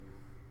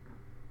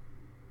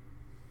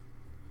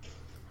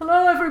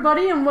Hello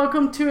everybody and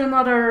welcome to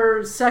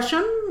another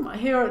session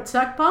here at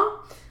SACPA.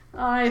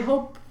 I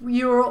hope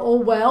you're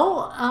all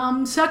well.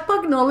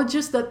 SACPA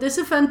acknowledges that this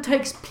event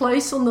takes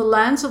place on the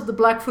lands of the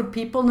Blackfoot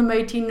people and the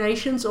Métis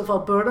Nations of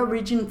Alberta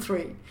Region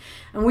 3.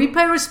 And we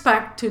pay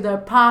respect to their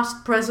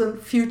past,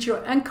 present,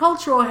 future and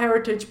cultural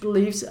heritage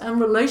beliefs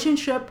and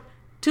relationship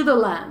to the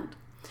land.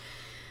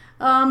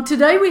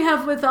 Today we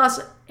have with us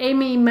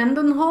Amy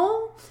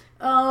Mendenhall,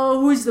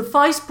 who is the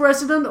Vice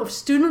President of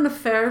Student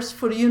Affairs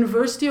for the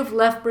University of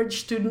Lethbridge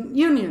Student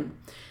Union.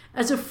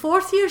 As a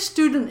fourth-year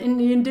student in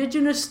the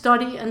Indigenous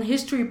Study and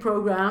History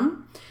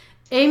program,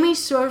 Amy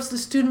serves the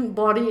student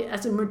body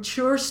as a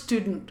mature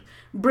student,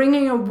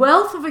 bringing a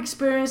wealth of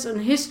experience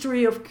and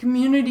history of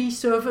community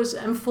service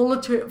and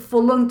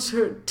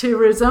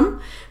volunteerism,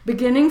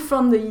 beginning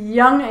from the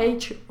young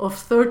age of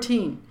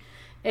 13.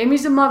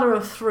 Amy's a mother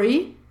of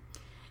 3,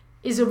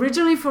 is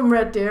originally from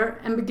Red Deer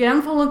and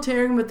began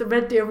volunteering with the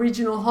Red Deer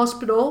Regional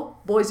Hospital,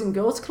 Boys and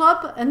Girls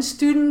Club, and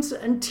students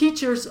and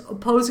teachers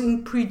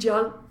opposing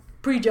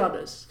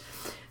prejudice.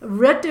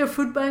 Red Deer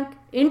Food Bank,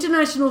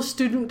 International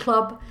Student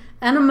Club,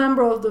 and a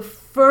member of the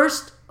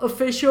first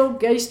official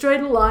Gay Straight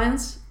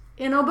Alliance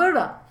in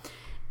Alberta.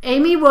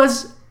 Amy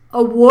was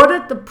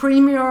awarded the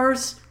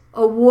Premier's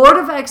Award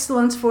of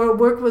Excellence for her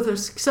work with her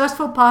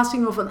successful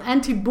passing of an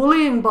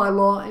anti-bullying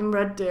bylaw in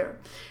Red Deer,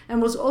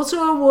 and was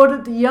also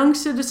awarded the Young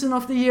Citizen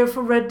of the Year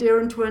for Red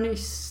Deer in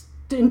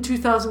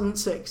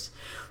 2006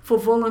 for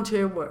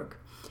volunteer work.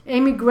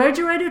 Amy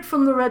graduated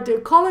from the Red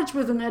Deer College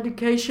with an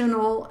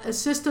Educational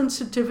Assistant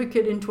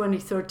Certificate in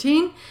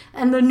 2013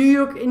 and the New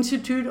York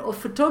Institute of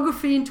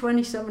Photography in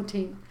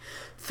 2017.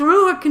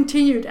 Through her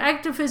continued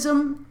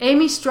activism,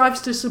 Amy strives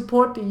to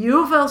support the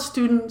U of L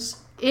students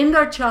in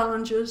their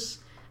challenges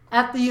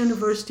at the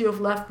University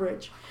of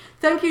Lethbridge.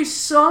 Thank you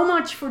so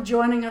much for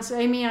joining us,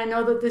 Amy. I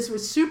know that this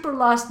was super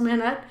last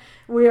minute.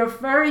 We are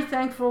very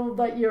thankful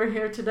that you're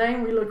here today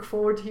and we look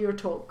forward to your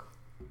talk.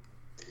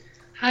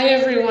 Hi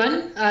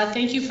everyone.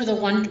 Thank you for the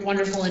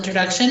wonderful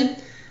introduction.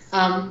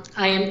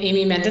 I am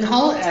Amy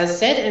Mendenhall, as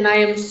said, and I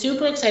am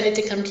super excited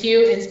to come to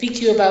you and speak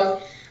to you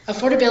about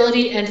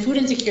affordability and food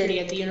insecurity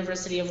at the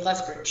University of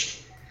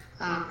Lethbridge.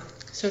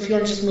 So if you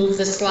want to just move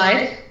the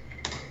slide.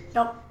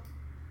 Yep.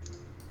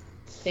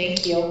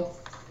 Thank you.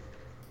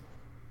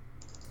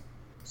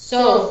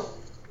 So,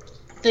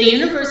 the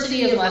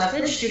University of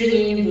Lethbridge Student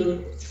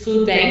Union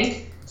Food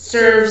Bank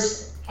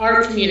serves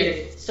our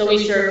community. So we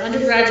serve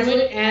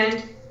undergraduate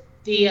and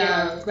the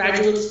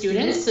graduate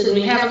students, and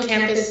we have a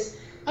campus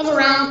of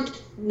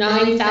around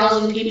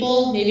 9,000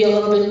 people, maybe a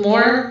little bit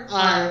more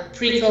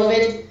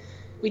pre-COVID.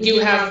 We do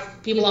have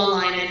people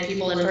online and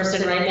people in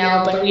person right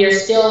now, but we are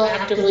still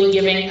actively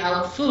giving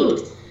out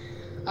food.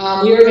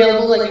 We are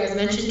available, like as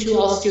mentioned, to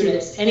all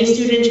students. Any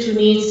student who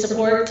needs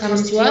support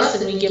comes to us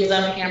and we give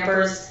them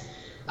hampers.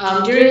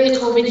 During the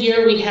COVID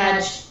year, we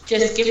had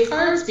just gift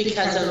cards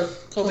because of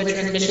COVID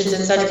transmissions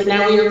and such, but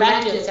now we are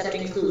back to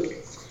accepting food.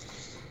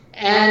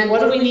 And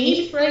what do we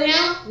need right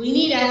now? We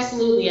need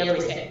absolutely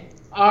everything.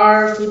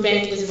 Our food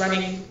bank is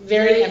running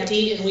very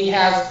empty and we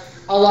have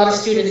a lot of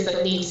students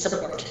that need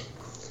support.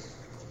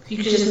 If you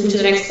could just move to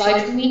the next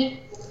slide for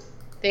me.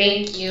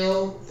 Thank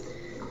you.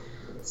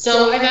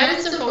 So I've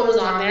added some photos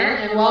on there,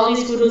 and while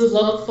these photos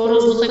look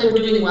like we're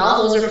doing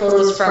well, those are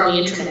photos from the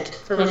internet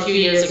from a few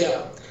years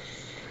ago.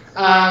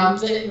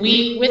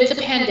 With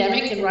the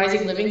pandemic and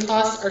rising living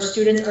costs, our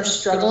students are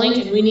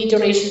struggling, and we need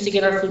donations to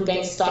get our food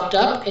bank stocked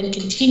up and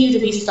continue to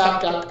be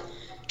stocked up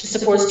to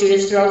support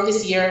students throughout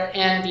this year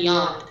and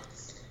beyond.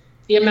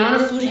 The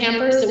amount of food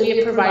hampers that we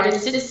have provided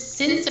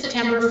since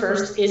September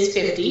 1st is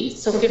 50,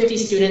 so 50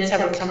 students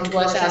have come to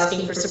us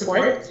asking for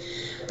support.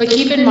 But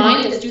keep in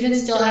mind that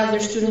students still have their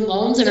student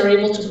loans and are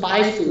able to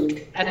buy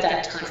food at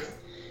that time.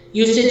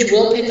 Usage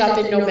will pick up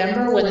in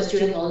November when the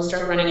student loans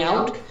start running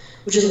out,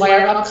 which is why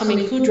our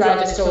upcoming food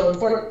drive is so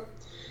important.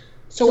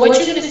 So what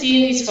you're going to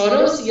see in these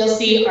photos, you'll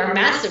see our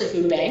massive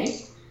food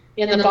banks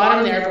in the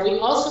bottom there, but we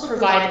also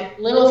provide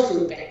little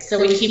food banks, so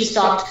we keep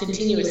stocked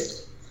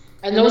continuously.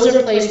 And those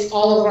are placed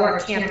all over our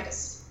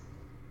campus.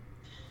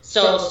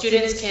 So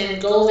students can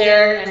go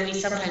there, and we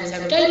sometimes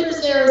have diapers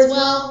there as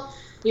well.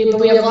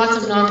 But we have lots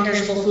of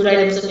non-perishable food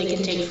items that they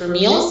can take for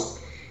meals.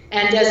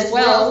 And as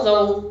well,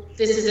 though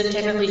this isn't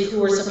technically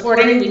who we're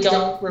supporting, we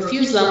don't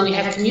refuse them. We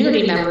have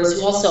community members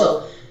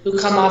who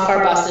come off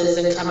our buses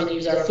and come and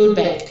use our food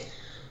bank,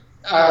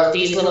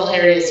 these little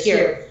areas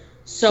here.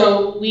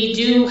 So we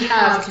do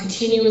have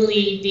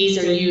continually, these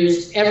are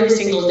used every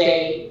single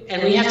day,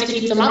 and we have to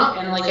keep them up.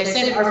 And like I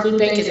said, our food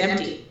bank is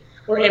empty,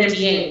 or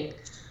emptying.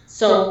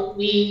 So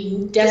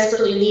we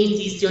desperately need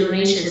these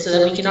donations so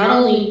that we can not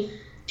only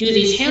do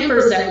these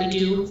hampers that we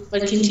do,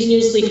 but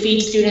continuously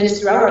feed students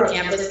throughout our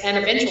campus, and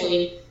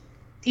eventually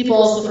people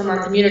also from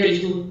our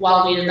community who,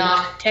 while we are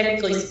not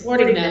technically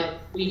supporting them,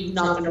 we're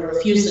not going to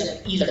refuse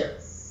them either.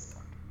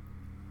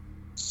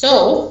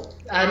 So,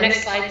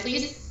 next slide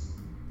please.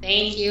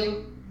 Thank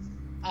you.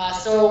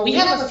 So we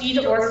have a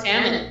Feed or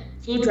Famine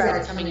food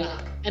drive coming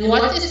up, and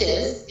what this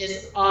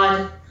is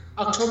on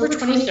October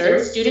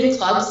 23rd, student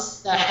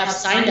clubs that have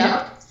signed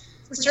up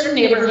for certain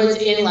neighborhoods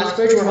in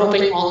Lethbridge, we're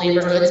hoping all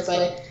neighborhoods,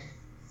 but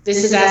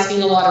this is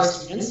asking a lot of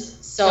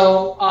students.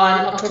 So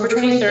on October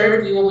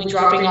 23rd, we will be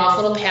dropping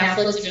off little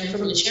pamphlets of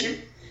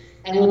information,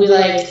 and we'll be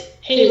like,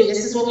 hey,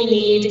 this is what we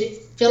need,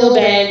 fill a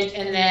bag,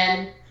 and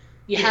then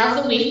you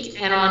have the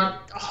week, and on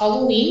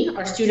Halloween,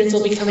 our students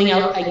will be coming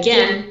out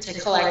again to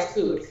collect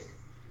food.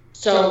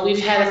 So we've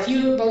had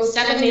about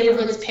 7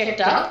 neighborhoods picked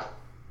up.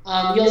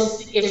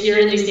 If you're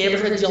in these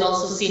neighborhoods, you'll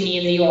also see me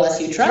in the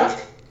ULSU truck,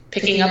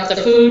 picking up the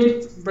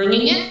food,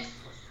 bringing it.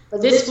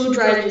 But this food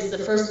drive is the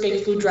first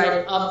big food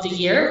drive of the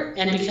year,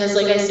 and because,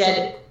 like I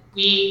said,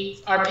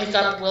 our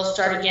pickup will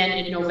start again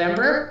in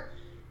November,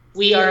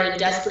 we are in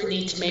desperate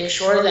need to make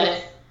sure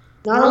that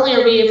not only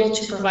are we able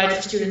to provide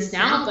for students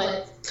now,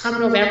 but come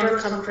November,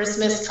 come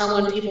Christmas,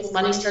 come when people's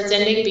money starts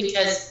ending,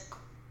 because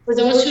for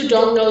those who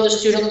don't know the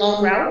student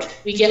loan route,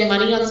 we get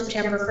money on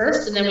September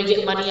 1st, and then we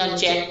get money on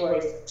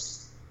January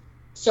 1st.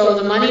 So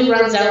the money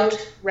runs out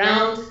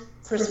around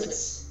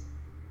Christmas,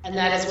 and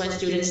that is when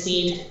students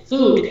need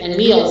food and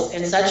meals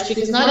and such,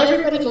 because not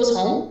everybody goes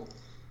home.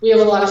 We have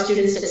a lot of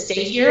students that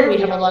stay here. We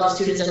have a lot of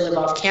students that live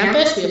off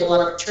campus. We have a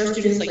lot of mature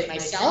students like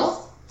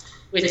myself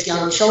with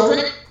young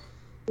children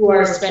who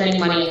are spending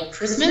money on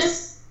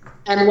Christmas.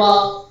 And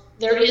while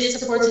there is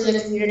support in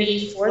the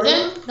community for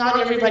them, not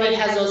everybody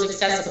has those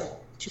accessible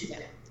to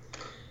them.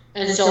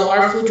 And so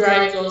our food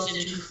drive goes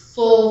into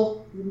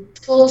full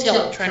tilt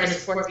trying to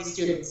support these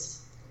students.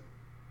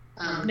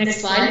 Next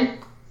slide.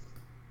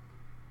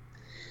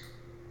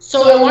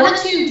 So I wanted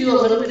to do a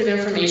little bit of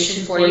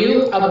information for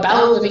you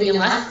about living in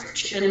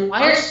Lethbridge and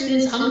why are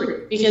students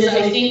hungry? Because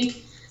I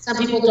think some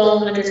people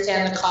don't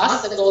understand the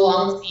costs that go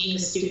along with being a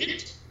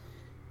student.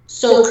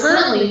 So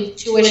currently,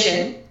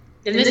 tuition,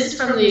 and this is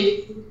from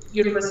the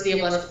University of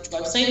Lethbridge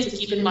website, so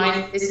keep in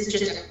mind this is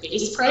just a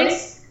base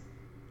price,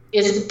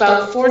 is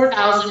about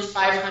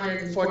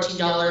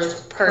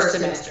 $4,514 per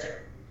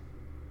semester.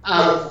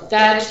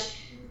 That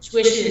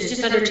tuition is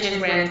just under 10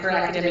 grand per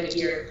academic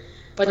year.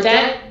 But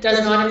that does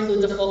not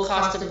include the full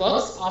cost of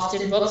books.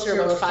 Often books are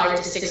about $500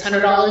 to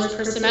 $600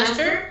 per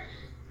semester.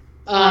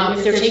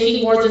 If they're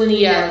taking more than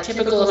the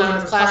typical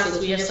amount of classes,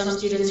 we have some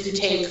students who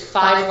take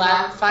 5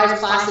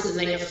 classes and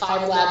they have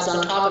 5 labs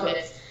on top of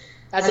it.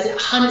 That's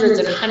hundreds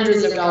and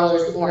hundreds of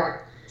dollars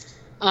more.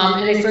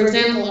 And if, for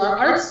example, our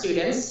art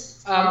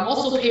students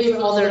also pay for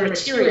all their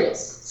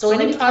materials. So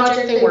any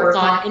project they work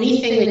on,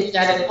 anything they do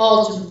that at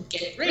all to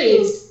get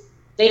grades,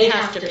 they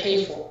have to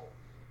pay for.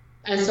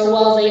 And so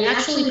while they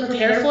actually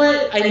prepare for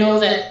it, I know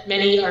that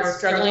many are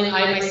struggling.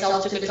 I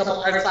myself took a couple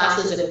art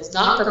classes and was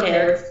not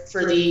prepared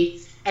for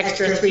the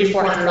extra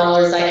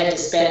 $300-400 I had to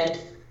spend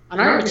on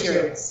art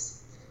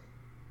materials.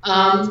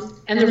 And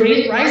the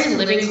rise in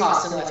living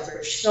costs in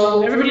Lethbridge.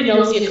 So everybody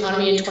knows the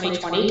economy in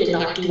 2020 did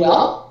not do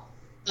well.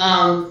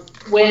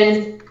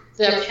 When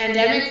the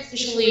pandemic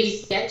officially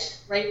hit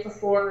right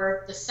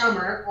before the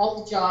summer,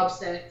 all the jobs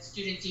that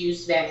students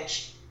used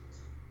vanished.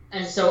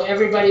 And so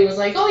everybody was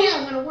like, oh yeah,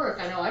 I'm going to work.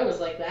 I know I was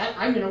like that.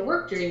 I'm going to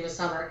work during the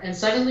summer. And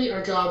suddenly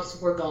our jobs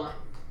were gone.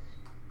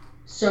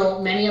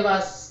 So many of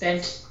us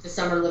spent the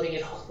summer living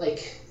at home, I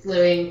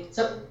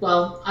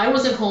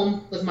was at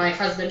home with my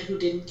husband who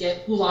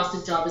lost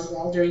his job as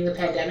well during the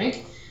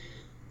pandemic.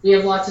 We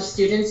have lots of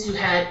students who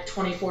had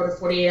 24 to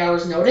 48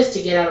 hours notice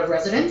to get out of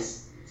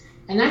residence.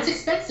 And that's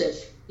expensive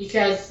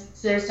because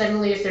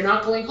if they're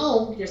not going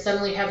home, you're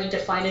suddenly having to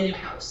find a new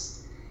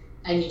house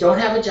and you don't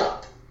have a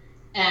job.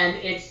 And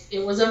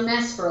it was a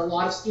mess for a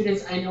lot of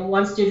students. I know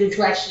one student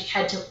who actually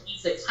had to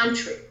leave the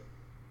country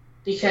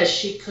because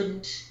she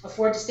couldn't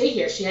afford to stay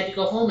here. She had to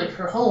go home, and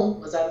her home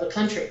was out of the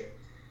country.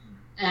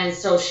 And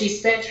so she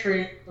spent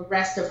the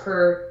rest of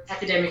her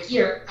academic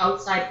year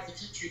outside of the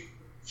country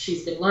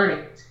she's been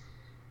learning.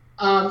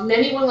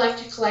 Many were left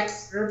to collect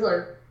CERB,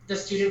 or the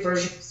student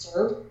version of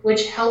CERB,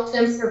 which helped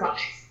them survive.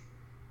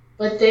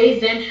 But they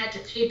then had to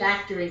pay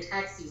back during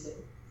tax season,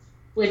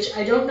 which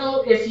I don't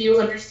know if you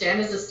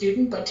understand as a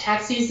student, but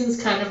tax season's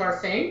kind of our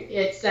thing.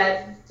 It's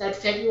that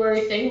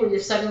February thing where you're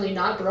suddenly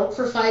not broke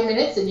for 5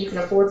 minutes and you can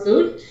afford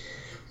food.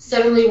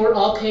 Suddenly we're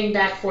all paying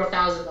back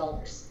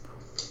 $4,000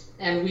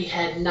 and we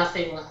had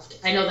nothing left.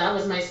 I know that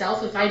was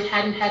myself. If I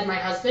hadn't had my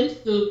husband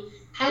who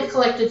had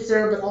collected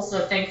CERB, but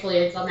also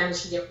thankfully I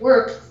managed to get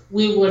work,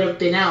 we would have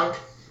been out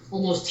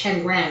almost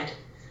 10 grand.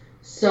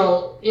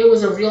 So it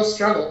was a real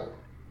struggle.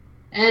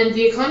 And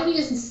the economy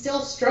is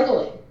still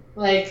struggling.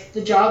 Like,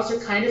 the jobs are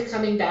kind of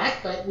coming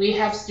back, but we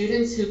have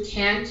students who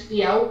can't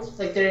be out.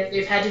 Like,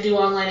 they've had to do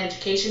online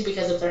education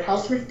because of their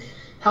health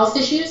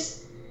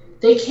issues.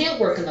 They can't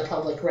work in the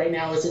public right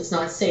now as it's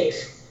not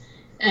safe.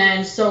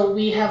 And so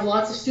we have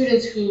lots of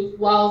students who,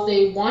 while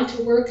they want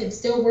to work and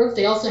still work,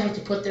 they also have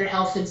to put their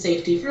health and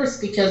safety first,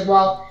 because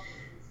while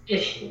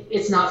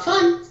it's not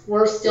fun,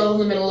 we're still in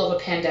the middle of a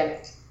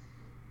pandemic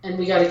and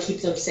we got to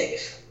keep them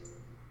safe.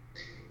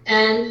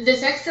 And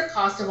this extra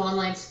cost of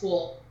online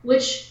school,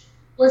 which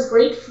was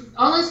great.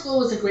 Online school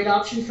was a great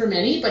option for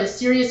many, but a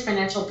serious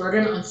financial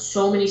burden on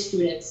so many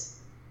students.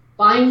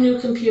 Buying new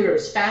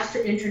computers,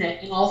 faster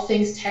internet, and all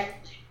things tech.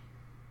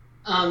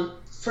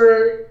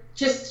 For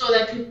just so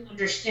that people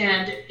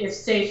understand, if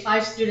say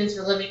 5 students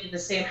are living in the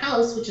same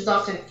house, which is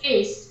often the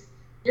case,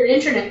 your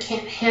internet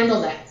can't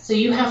handle that. So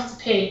you have to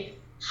pay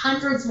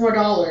hundreds more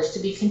dollars to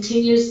be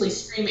continuously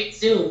streaming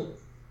Zoom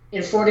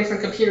in 4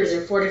 different computers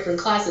in 4 different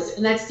classes.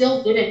 And that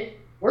still didn't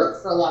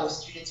work for a lot of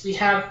students. We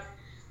have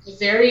a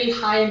very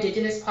high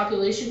Indigenous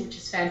population, which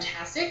is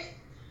fantastic.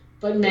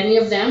 But many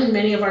of them and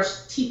many of our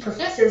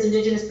professors,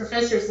 Indigenous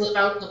professors, live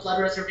out in the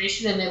Blood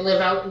Reservation and they live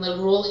out in the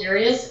rural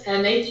areas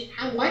and they didn't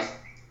have Wi-Fi.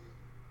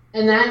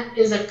 And that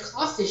is a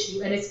cost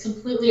issue and it's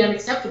completely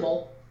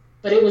unacceptable.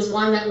 But it was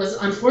one that was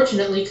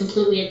unfortunately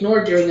completely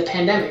ignored during the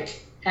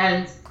pandemic.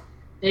 And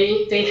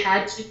they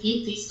had to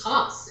eat these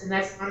costs. And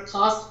that's not a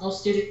cost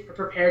most students are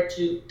prepared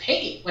to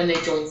pay when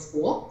they join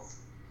school.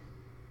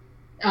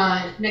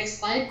 Next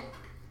slide.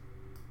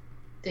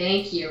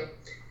 Thank you.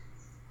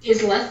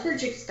 Is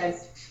Lethbridge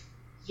expensive?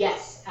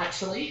 Yes,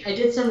 actually. I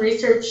did some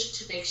research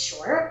to make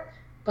sure,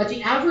 but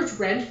the average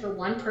rent for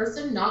one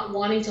person not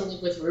wanting to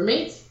live with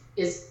roommates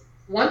is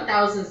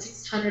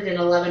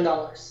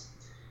 $1,611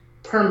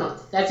 per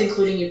month. That's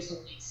including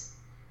utilities.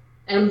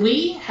 And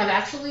we have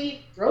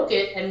actually broke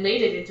it and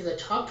made it into the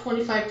top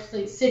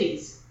 25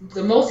 cities,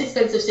 the most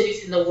expensive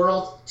cities in the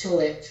world to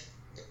live.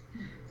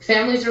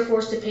 Families are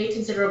forced to pay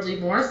considerably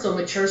more, so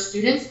mature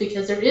students,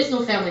 because there is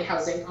no family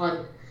housing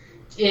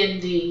in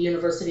the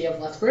University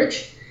of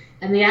Lethbridge.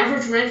 And the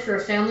average rent for a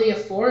family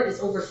of 4 is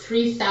over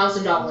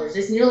 $3,000.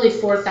 It's nearly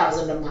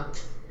 $4,000 a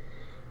month.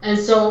 And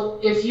so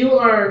if you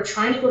are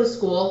trying to go to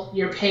school,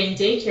 you're paying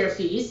daycare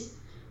fees,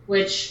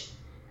 which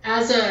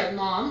as a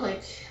mom,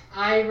 like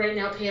I right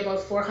now pay about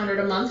 $400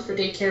 a month for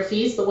daycare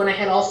fees, but when I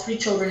had all 3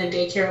 children in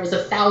daycare, it was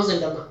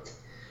 $1,000 a month.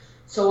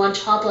 So on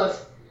top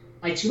of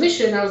my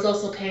tuition, I was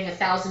also paying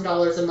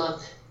 $1,000 a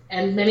month.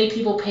 And many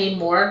people pay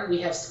more.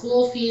 We have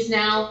school fees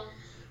now.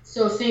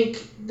 So think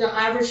the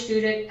average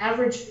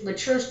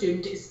mature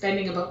student is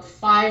spending about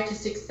 $5,000 to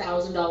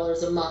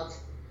 $6,000 a month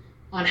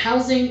on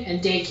housing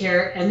and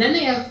daycare, and then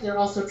they're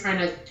also trying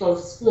to go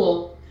to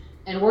school,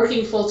 and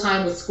working full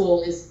time with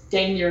school is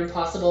dang near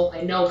impossible.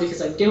 I know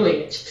because I'm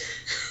doing it.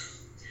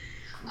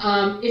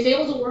 If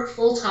able to work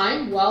full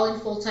time while in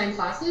full time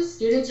classes,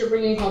 students are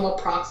bringing home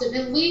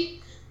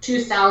approximately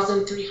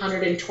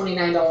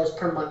 $2,329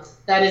 per month.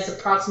 That is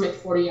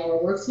approximate 40-hour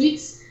work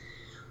weeks,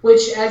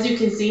 which, as you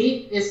can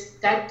see,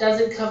 that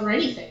doesn't cover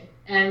anything,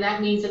 and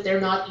that means that they're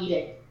not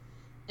eating.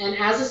 And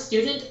as a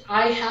student,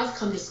 I have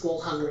come to school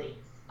hungry.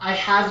 I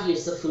have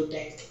used the food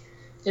bank.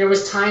 There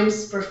was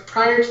times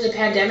prior to the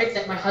pandemic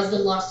that my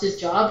husband lost his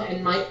job,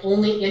 and my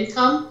only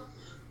income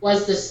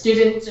was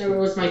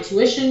my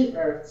tuition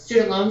or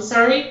student loan,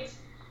 sorry.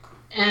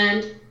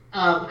 And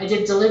I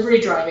did delivery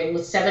driving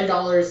with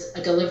 $7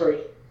 a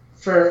delivery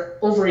for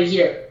over a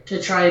year to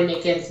try and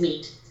make ends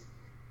meet.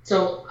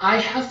 So I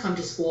have come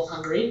to school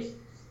hungry,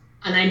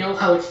 and I know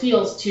how it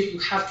feels to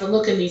have to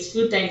look in these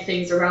food bank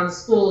things around the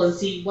school and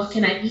see, what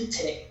can I eat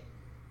today?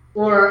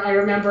 Or I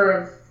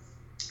remember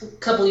a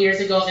couple years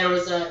ago, there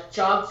was a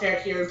job fair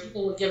here and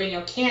people were giving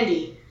out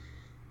candy.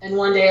 And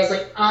one day I was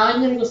like,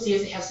 I'm going to go see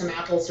if they have some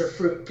apples or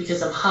fruit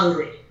because I'm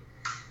hungry.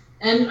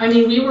 And I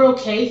mean, we were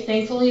okay.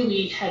 Thankfully,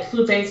 we had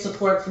food bank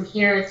support from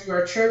here and through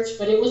our church,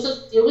 but it was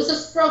a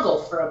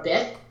struggle for a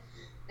bit.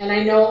 And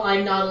I know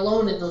I'm not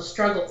alone in those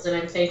struggles, and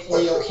I'm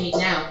thankfully okay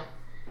now.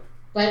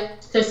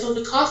 But so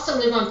the cost to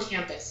live on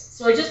campus.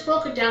 So I just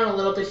broke it down a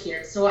little bit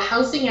here. So a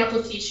housing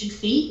application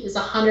fee is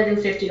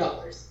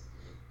 $150.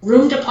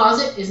 Room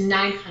deposit is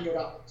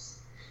 $900.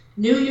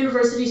 New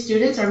university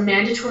students, our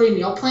mandatory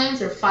meal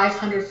plans are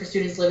 $500 for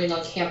students living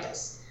on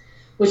campus,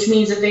 which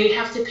means that they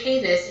have to pay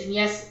this, and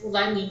yes, well,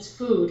 that means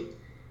food.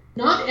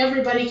 Not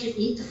everybody can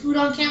eat the food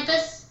on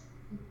campus.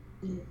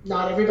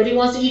 Not everybody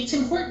wants to eat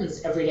Tim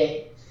Hortons every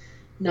day.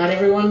 Not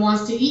everyone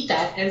wants to eat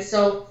that, and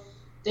so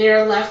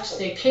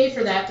they pay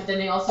for that, but then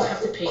they also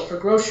have to pay for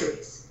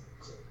groceries.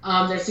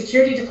 Their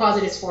security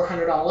deposit is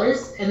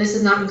 $400, and this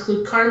does not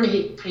include car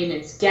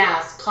payments,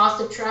 gas,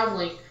 cost of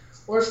traveling,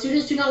 or if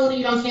students do not want to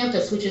eat on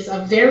campus, which is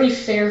a very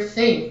fair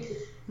thing.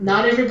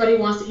 Not everybody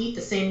wants to eat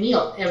the same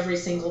meal every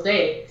single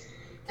day.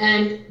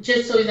 And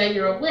just so that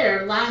you're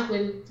aware,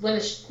 when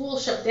the school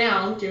shut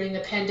down during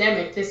the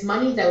pandemic, this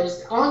money that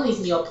was on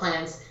these meal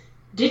plans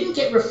didn't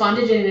get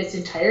refunded in its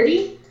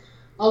entirety.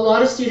 A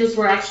lot of students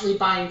were actually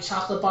buying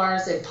chocolate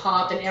bars and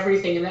pop and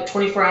everything in that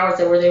 24 hours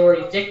that they were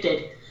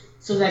evicted,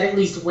 so that at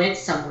least went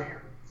somewhere.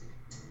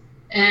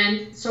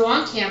 And so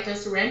on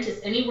campus, rent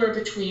is anywhere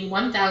between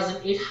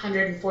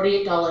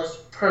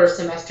 $1,848 per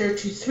semester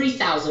to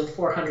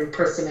 $3,400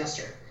 per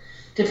semester,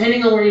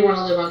 depending on where you want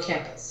to live on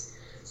campus.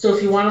 So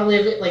if you want to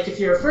live it, like if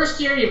you're a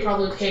first year, you're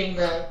probably paying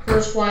the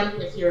first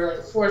one. If you're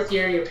a fourth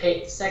year, you're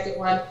paying the second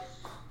one.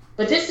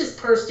 But this is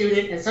per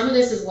student, and some of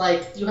this is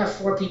like you have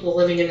 4 people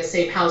living in the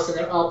same house and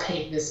they're all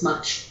paying this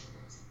much.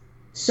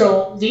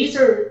 So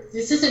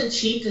this isn't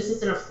cheap, this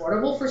isn't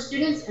affordable for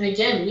students. And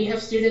again, we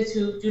have students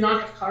who do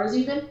not have cars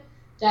even,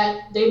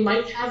 that they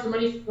might have the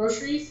money for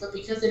groceries, but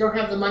because they don't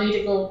have the money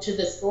to go to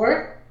the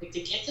store, like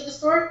to get to the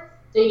store,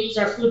 they use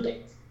our food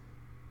bank.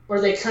 Or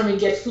they come and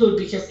get food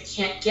because they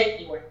can't get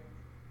anywhere.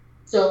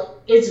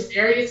 So it's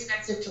very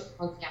expensive to live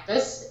on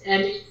campus,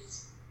 and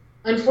it's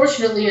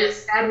unfortunately a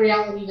sad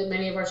reality that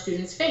many of our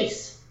students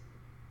face.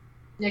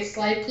 Next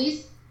slide,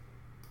 please.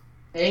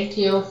 Thank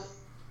you.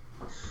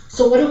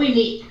 So what do we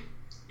need?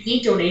 We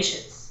need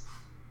donations.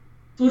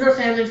 Food or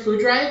Famine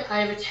Food Drive, I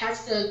have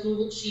attached a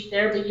Google Sheet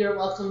there, but you're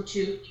welcome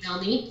to email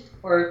me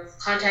or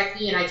contact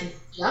me and I can hook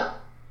you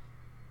up.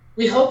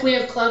 We hope we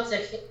have clubs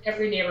that hit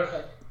every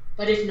neighborhood,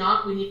 but if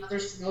not, we need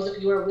others to know that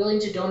you are willing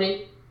to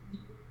donate.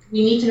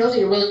 We need to know that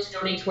you're willing to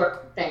donate to our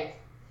food bank.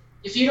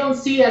 If you don't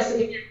see us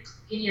in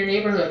your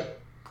neighborhood,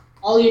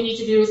 all you need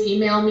to do is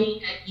email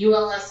me at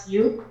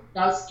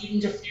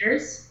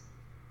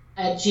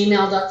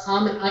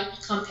ulsu.studentaffairs@gmail.com and I will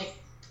come pick.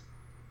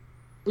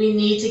 We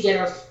need to get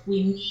our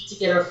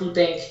food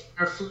bank,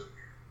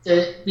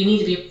 we need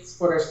to be able to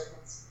support our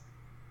students.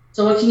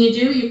 So what can you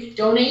do? You can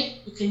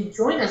donate, you can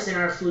join us in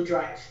our food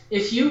drive.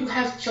 If you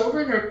have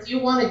children or if you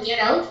want to get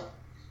out,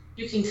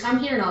 you can come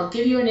here and I'll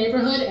give you a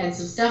neighborhood and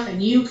some stuff and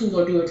you can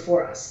go do it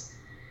for us.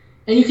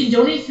 And you can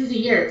donate through the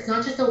year. It's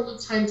not just a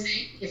one-time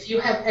thing. If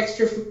you have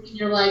extra food and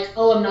you're like,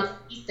 oh, I'm not going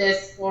to eat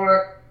this,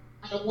 or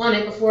I don't want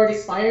it before it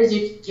expires,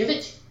 you can give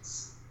it to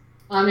us.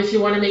 If you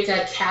want to make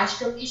a cash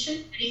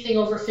donation, anything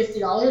over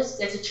 $50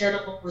 gets a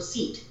charitable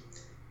receipt.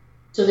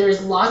 So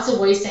there's lots of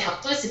ways to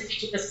help us. And if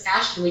you give us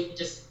cash, then we can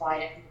just buy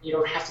it. You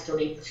don't have to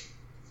donate the food.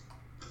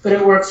 But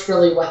it works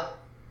really well.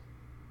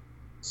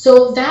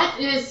 So that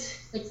is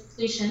the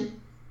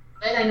completion.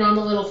 Right? I know I'm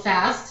a little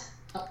fast,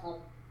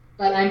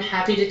 but I'm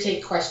happy to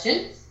take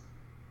questions.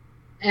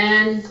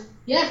 And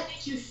yeah,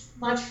 thank you so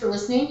much for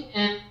listening.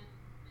 And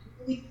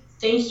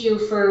thank you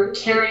for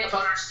caring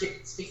about our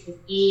students, because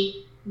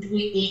we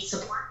need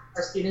support.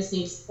 Our students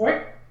need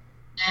support,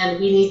 and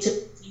we need to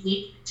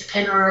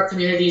depend on our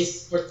communities to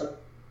support them.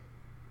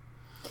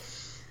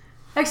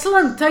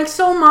 Excellent. Thanks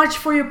so much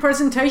for your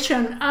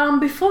presentation.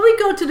 Before we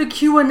go to the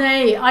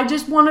Q&A, I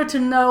just wanted to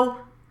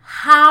know,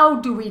 how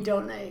do we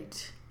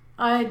donate?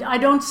 I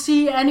don't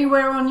see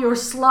anywhere on your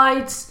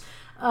slides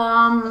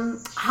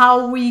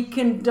how we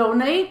can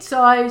donate,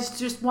 so I was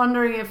just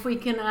wondering if we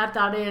can add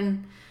that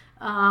in.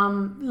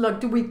 Look,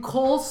 do we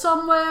call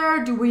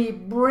somewhere? Do we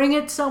bring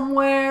it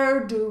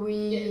somewhere? Do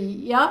we,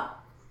 yeah?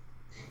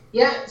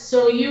 Yeah,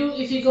 so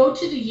if you go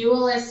to the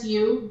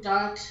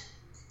ulsu.ca,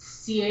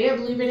 I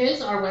believe it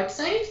is, our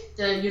website,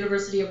 the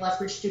University of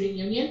Lethbridge Student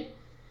Union,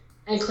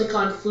 and click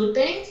on Food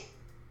Bank,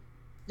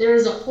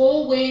 there's a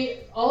whole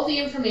way, all the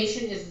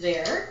information is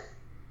there.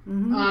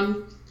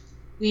 Mm-hmm.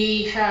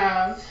 We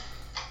have,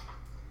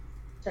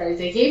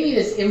 they gave me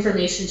this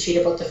information sheet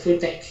about the food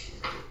bank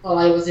while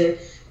I was there.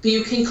 But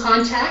you can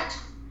contact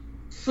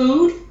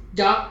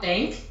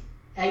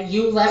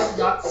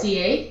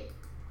food.bank@ulef.ca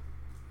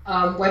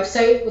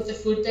website with the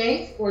food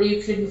bank, or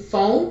you can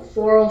phone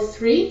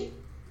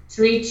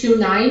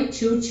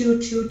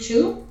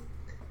 403-329-2222.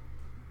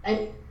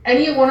 And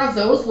any one of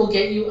those will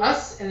get you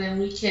us, and then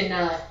we can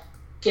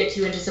get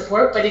you into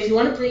support. But if you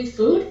want to bring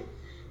food,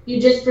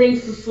 you just bring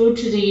food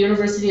to the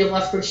University of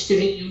Lethbridge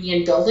Student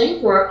Union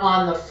building. We're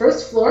on the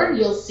first floor.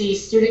 You'll see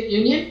Student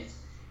Union,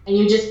 and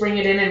you just bring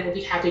it in and we'll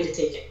be happy to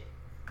take it.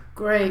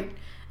 Great.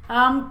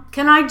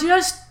 Can I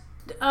just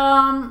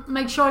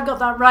make sure I got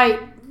that right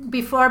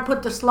before I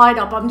put the slide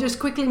up? I'm just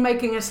quickly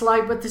making a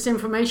slide with this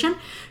information.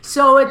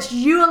 So it's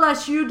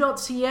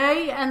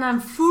ulsu.ca and then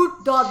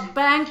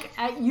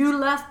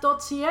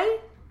food.bank@ulef.ca?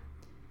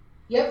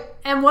 Yep.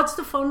 And what's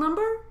the phone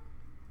number?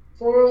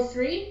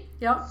 403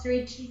 Yep.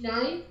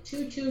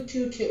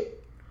 329-2222.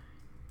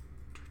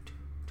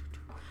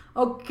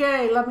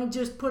 Okay, let me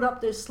just put up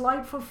this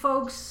slide for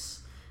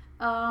folks.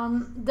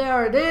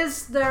 There it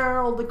is. There are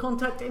all the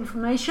contact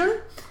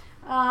information.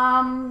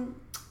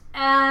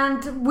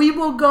 And we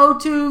will go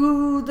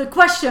to the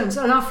questions.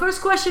 And our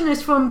first question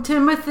is from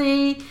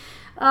Timothy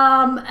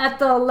at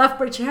the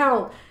Lethbridge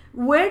Herald.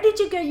 Where did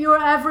you get your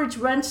average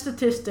rent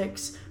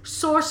statistics?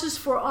 Sources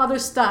for other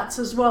stats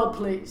as well,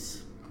 please.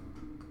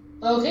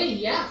 Okay,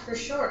 yeah, for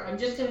sure. I'm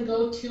just going to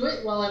go to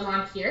it while I'm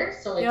on here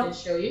so I can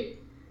show you.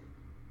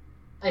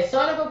 I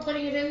thought about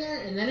putting it in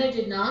there, and then I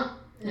did not.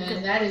 Okay.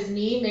 And that is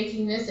me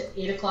making this at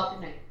 8 o'clock at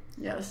night.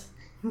 Yes.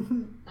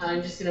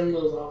 I'm just going to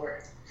move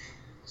over.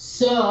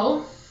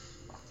 So,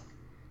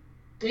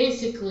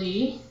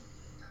 basically,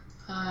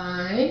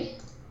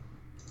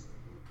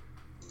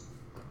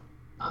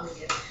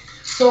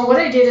 So what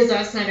I did is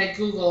last night I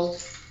Googled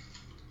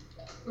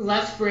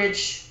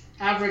Lethbridge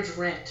average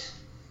rent.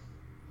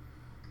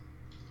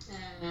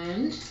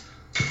 And I'm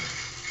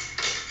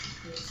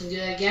just going to do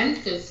that again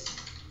because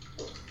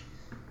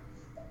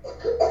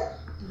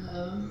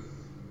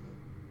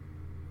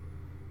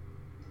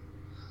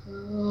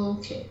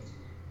okay.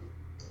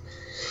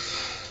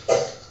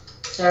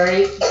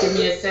 Sorry, give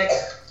me a sec.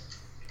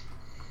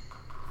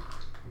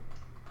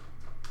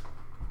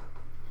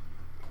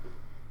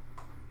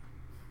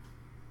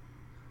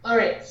 All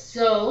right,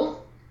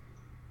 so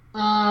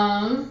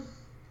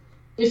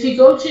if you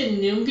go to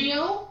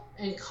Numbeo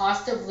and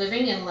cost of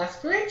living in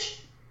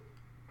Lethbridge,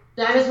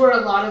 that is where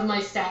a lot of my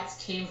stats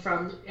came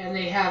from, and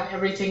they have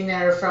everything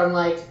there from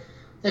like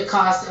the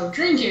cost of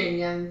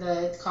drinking and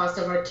the cost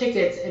of our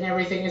tickets and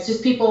everything. It's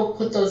just people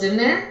put those in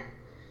there.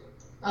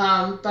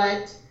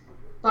 But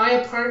by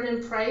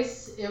apartment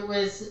price, it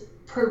was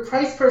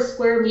price per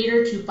square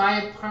meter to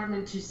buy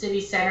apartment to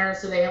city center.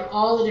 So they have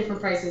all the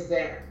different prices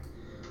there.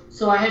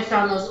 So I had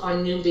found those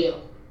on Numbeo,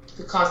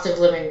 the cost of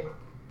living.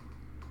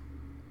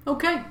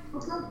 Okay.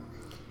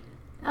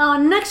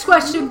 Next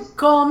question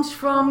comes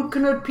from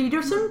Knut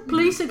Peterson.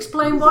 Please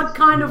explain what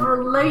kind of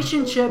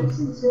relationship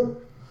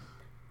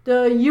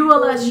the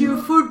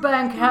ULSU Food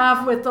Bank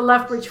have with the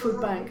Lethbridge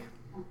Food Bank.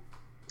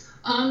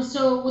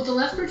 So with the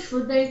Lethbridge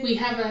Food Bank, we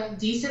have a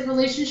decent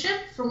relationship,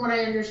 from what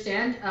I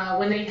understand.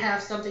 When they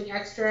have something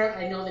extra,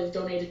 I know they've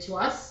donated to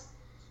us.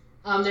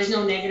 There's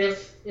no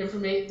negative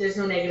information. There's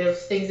no negative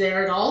things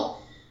there at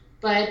all.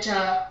 But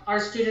our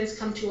students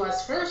come to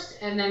us first,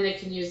 and then they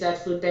can use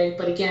that food bank.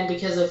 But again,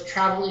 because of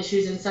travel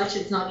issues and such,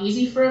 it's not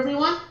easy for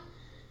everyone.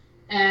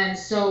 And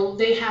so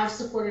they have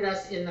supported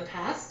us in the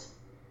past.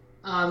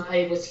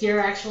 I was here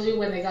actually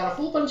when they got a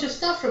whole bunch of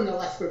stuff from the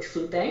Lethbridge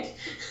Food Bank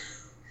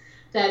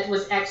that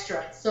was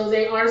extra. So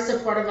they are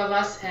supportive of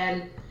us,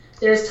 and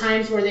there's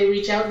times where they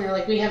reach out and they're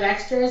like, we have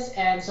extras,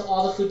 and so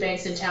all the food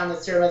banks in town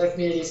that serve other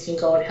communities can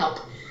go and help.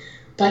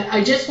 But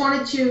I just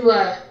wanted to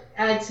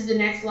add to the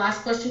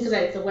last question,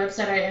 because the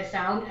website I had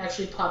found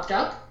actually popped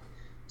up.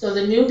 So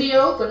the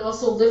Numbeo, but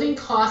also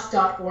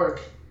livingcost.org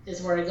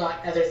is where I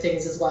got other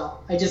things as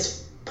well. I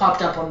just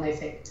popped up on my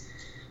thing.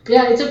 But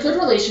yeah, it's a good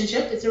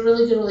relationship. It's a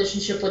really good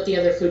relationship with the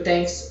other food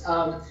banks.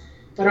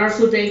 But our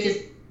food bank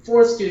is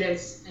for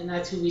students, and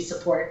that's who we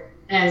support.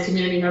 And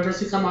community members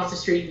who come off the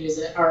street and use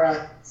it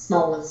are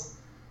small ones.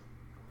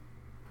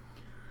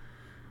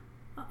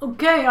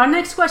 Okay, our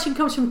next question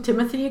comes from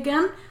Timothy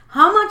again.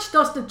 How much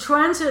does the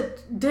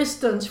transit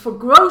distance for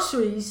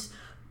groceries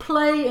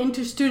play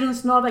into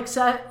students not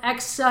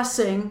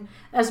accessing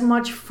as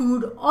much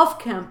food off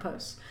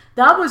campus?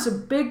 That was a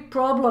big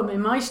problem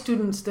in my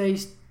students'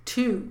 days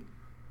too.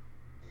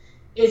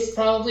 It's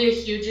probably a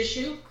huge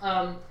issue.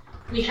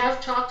 We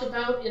have talked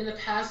about in the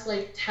past,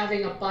 like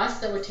having a bus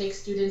that would take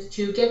students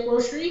to get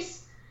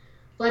groceries,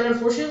 but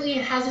unfortunately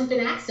it hasn't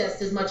been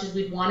accessed as much as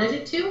we'd wanted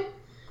it to.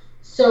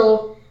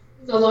 So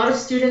a lot of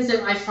students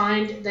that I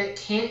find that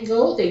can't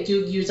go, they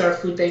do use our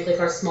food bank, like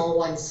our small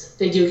ones.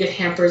 They do get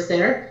hampers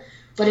there,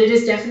 but it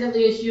is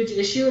definitely a huge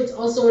issue. It's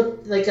also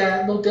like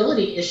a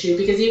mobility issue,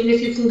 because even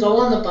if you can go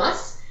on the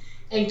bus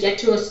and get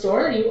to a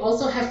store, you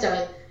also have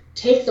to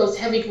take those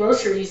heavy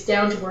groceries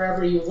down to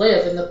wherever you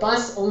live, and the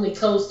bus only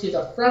goes to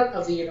the front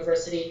of the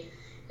university.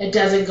 It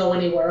doesn't go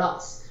anywhere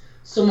else.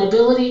 So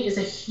mobility is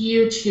a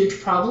huge,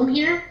 huge problem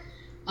here.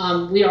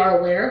 We are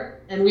aware,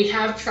 and we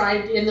have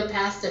tried in the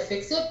past to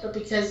fix it, but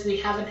because we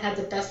haven't had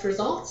the best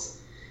results,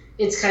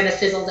 it's kind of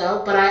fizzled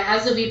out. But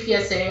as a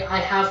VPSA, I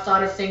have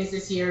thought of things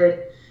this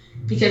year,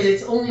 because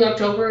it's only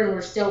October and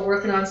we're still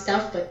working on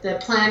stuff, but the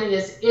plan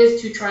is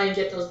to try and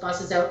get those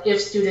buses out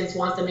if students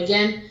want them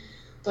again.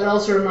 But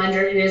also a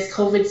reminder, it is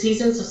COVID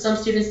season, so some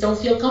students don't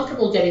feel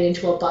comfortable getting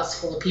into a bus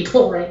full of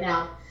people right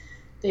now.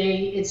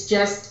 It's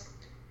just,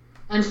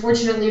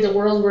 unfortunately, the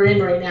world we're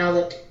in right now,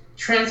 that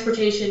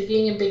transportation,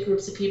 being in big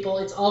groups of people,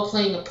 it's all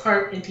playing a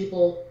part in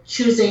people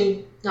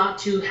choosing not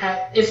to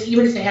have,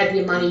 even if they had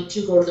the money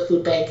to go to the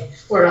food bank,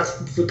 or not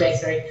the food bank,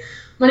 sorry,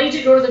 money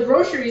to go to the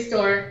grocery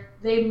store,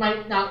 they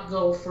might not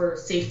go for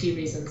safety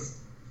reasons.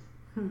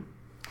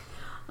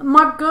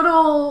 Mark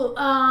Goodall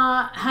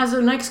has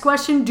a next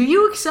question. Do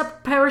you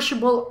accept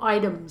perishable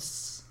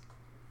items?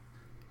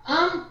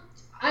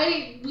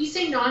 We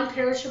say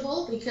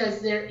non-perishable because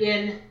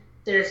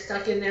they're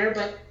stuck in there,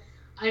 but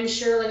I'm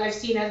sure, like I've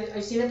seen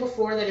it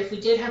before, that if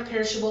we did have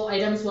perishable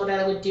items, what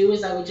I would do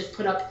is I would just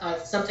put up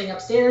something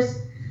upstairs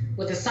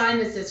with a sign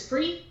that says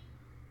free,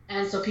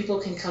 and so people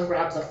can come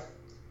grab them.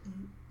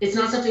 It's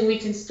not something we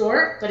can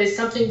store, but it's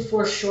something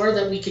for sure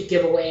that we could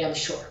give away, I'm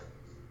sure.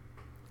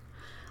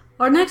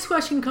 Our next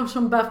question comes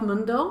from Beth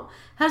Mundo.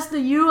 Has the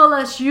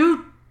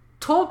ULSU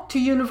talked to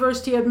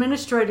university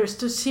administrators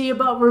to see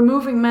about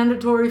removing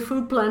mandatory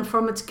food plan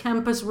from its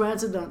campus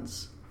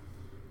residents?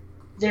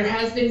 There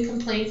has been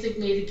complaints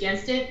made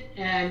against it,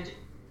 and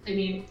I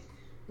mean,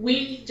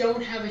 we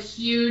don't have a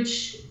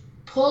huge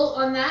pull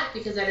on that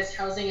because that is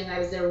housing and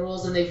that is their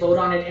rules and they vote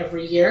on it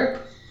every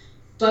year.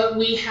 But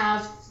we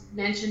have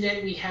mentioned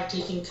it, we have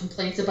taken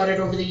complaints about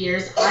it over the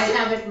years. I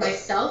haven't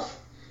myself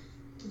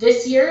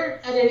this year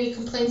had any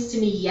complaints to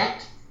me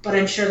yet, but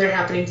I'm sure they're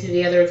happening to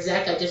the other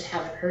exec. I just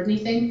haven't heard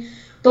anything.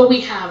 But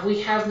we have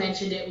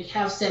mentioned it. We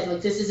have said,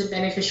 like, this isn't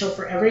beneficial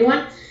for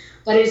everyone,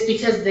 but it's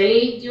because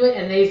they do it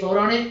and they vote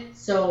on it.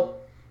 So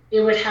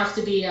it would have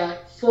to be a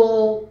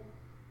full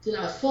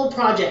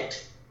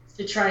project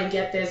to try and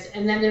get this.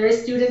 And then there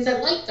is students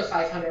that like the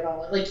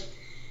 $500. Like,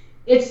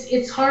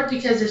 it's hard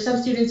because there's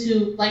some students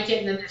who like it,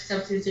 and then there's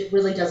some students it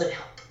really doesn't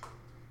help.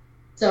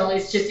 So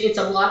it's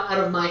a lot out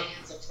of my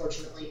hands,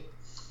 unfortunately.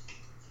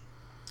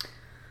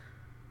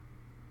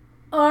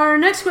 Our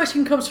next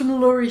question comes from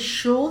Laurie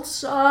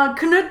Schultz.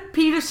 Knut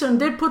Peterson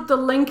did put the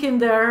link in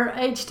there,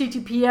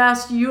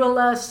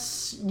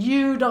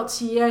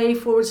 https://ulsu.ca/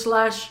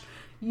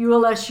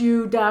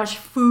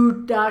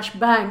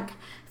 ulsu-food-bank.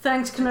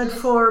 Thanks, Knut,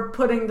 for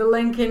putting the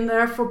link in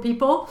there for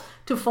people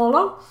to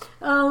follow.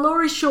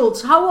 Laurie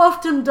Schultz, how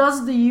often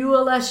does the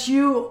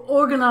ULSU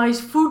organize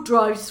food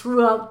drives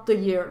throughout the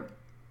year?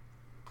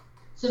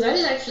 So that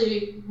is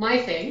actually my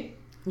thing.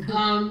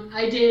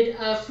 I did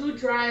a food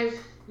drive,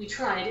 we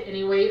tried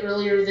anyway,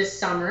 earlier this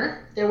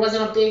summer. There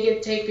wasn't a big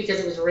intake because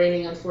it was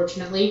raining,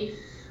 unfortunately.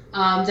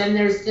 Then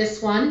there's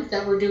this one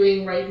that we're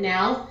doing right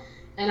now.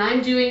 And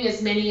I'm doing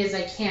as many as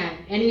I can.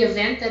 Any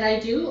event that I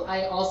do,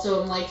 I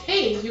also am like,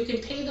 hey, you can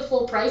pay the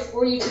full price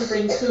or you can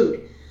bring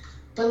food.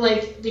 But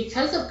like,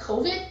 because of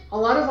COVID, a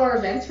lot of our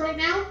events right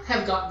now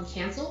have gotten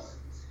canceled.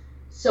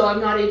 So I'm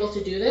not able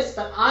to do this,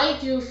 but I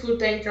do food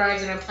bank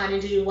drives, and I'm planning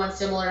to do one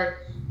similar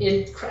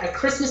at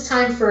Christmas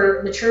time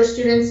for mature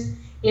students.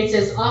 It's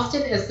as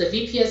often as the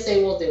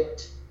VPSA will do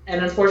it.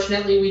 And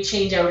unfortunately, we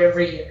change out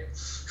every year.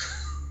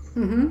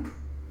 Mm-hmm.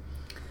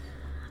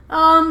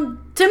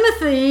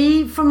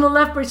 Timothy from the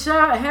Lethbridge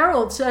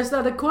Herald says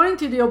that according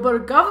to the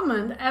Alberta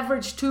government,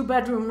 average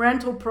 2-bedroom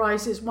rental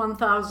price is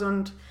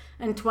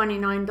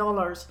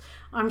 $1,029.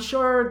 I'm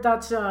sure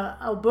that's a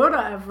Alberta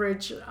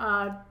average.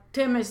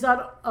 Tim, is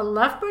that a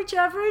Lethbridge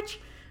average?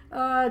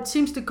 It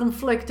seems to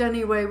conflict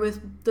anyway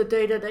with the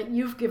data that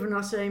you've given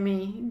us,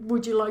 Amy.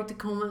 Would you like to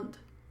comment?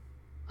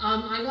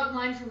 I got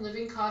mine from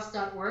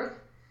livingcost.org,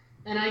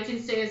 and I can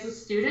say as a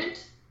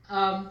student,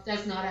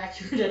 that's not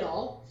accurate at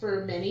all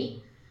for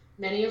many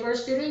of our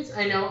students.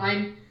 I know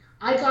I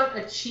got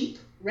a cheap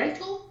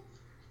rental,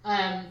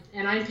 and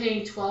I'm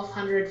paying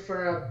 $1,200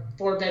 for a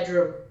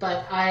 4-bedroom,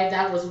 but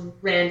that was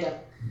random.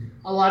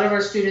 A lot of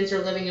our students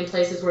are living in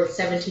places where it's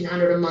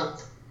 $1,700 a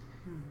month.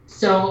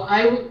 So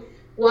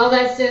while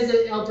that says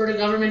that Alberta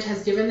government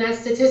has given that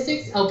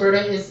statistics,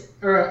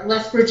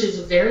 Lethbridge is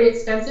very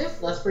expensive.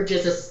 Lethbridge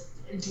is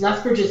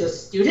a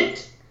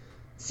student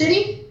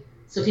city,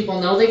 so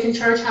people know they can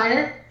charge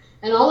higher.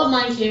 And all of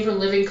mine came from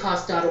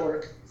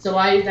livingcost.org. So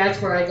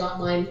that's where I got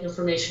my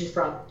information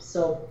from.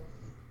 So,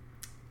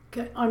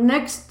 okay. Our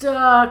next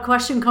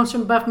question comes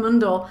from Beth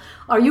Mundell.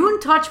 Are you in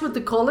touch with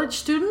the college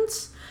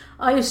students?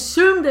 I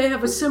assume they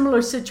have a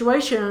similar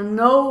situation and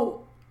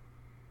no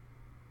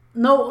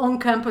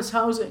on-campus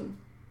housing.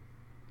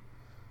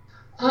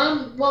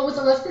 Well, with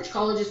the Lethbridge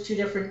College, it's 2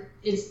 different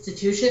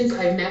institutions.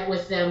 I've met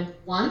with them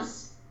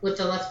once with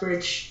the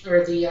Lethbridge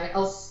or the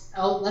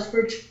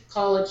Lethbridge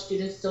College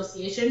Students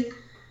Association.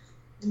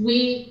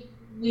 We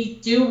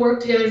do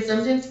work together in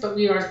some sense, but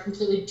we are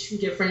completely 2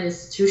 different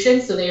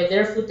institutions. So they have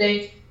their food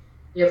bank,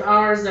 we have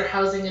ours. Their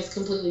housing is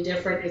completely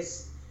different.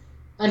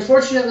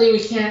 Unfortunately, we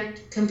can't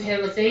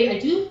compare. I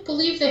do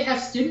believe they have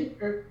student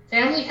or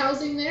family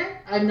housing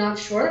there. I'm not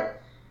sure,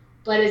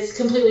 but it's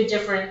completely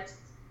different,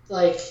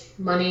 like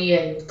money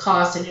and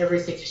cost and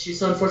everything issue.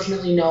 So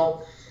unfortunately,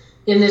 no.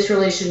 In this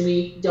relation,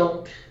 we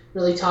don't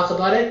really talk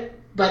about it,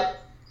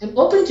 but I'm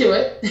open to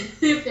it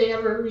if they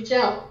ever reach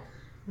out.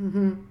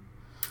 Mm-hmm.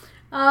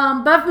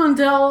 Bev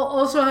Mundell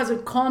also has a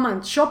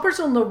comment. Shoppers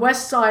on the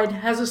west side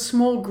has a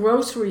small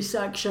grocery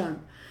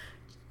section.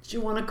 Do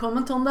you want to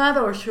comment on that,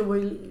 or do you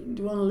want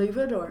to leave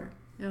it, or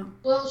yeah?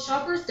 Well,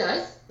 Shoppers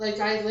does.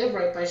 I live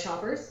right by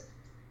Shoppers,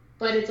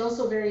 but it's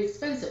also very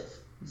expensive.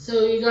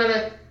 So you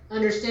gotta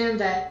understand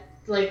that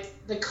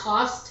the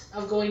cost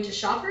of going to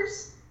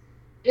Shoppers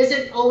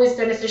isn't always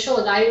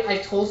beneficial. I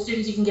told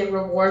students you can get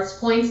rewards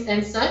points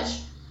and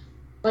such.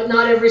 But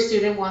not every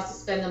student wants to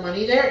spend the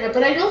money there.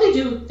 But I know they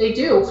do. They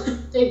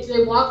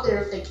walk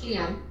there if they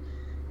can.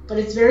 But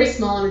it's very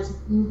small and it's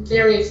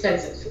very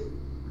expensive.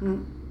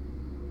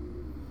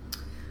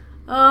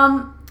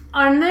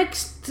 Our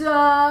next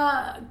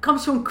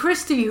comes from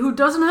Christy, who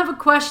doesn't have a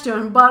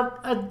question, but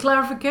a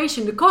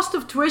clarification. The cost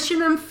of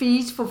tuition and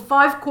fees for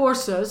 5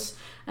 courses,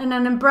 and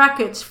then in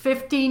brackets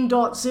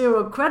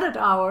 15.0 credit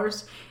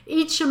hours,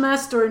 each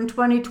semester in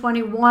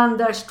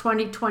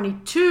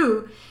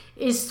 2021-2022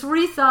 is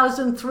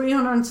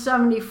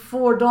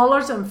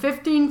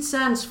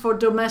 $3,374.15 for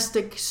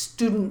domestic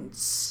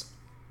students.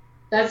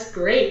 That's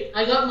great.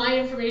 I got my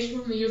information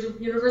from the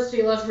University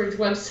of Lethbridge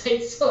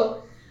website,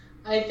 so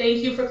I thank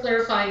you for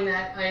clarifying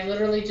that. I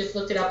literally just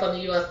looked it up on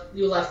the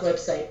ULF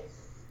website.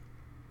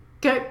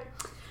 Okay.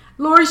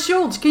 Laurie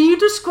Schultz, can you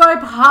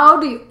describe how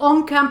the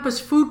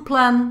on-campus food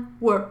plan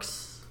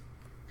works?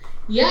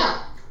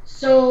 Yeah.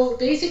 So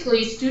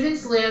basically,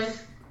 students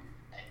live,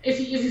 if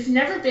you've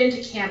never been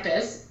to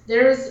campus,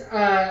 there's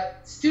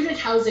student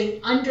housing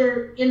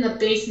in the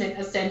basement,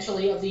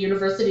 essentially, of the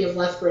University of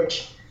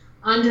Lethbridge,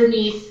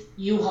 underneath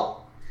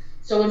U-Haul.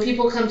 So when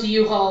people come to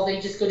U-Haul, they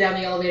just go down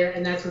the elevator,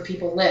 and that's where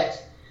people live.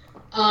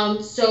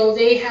 So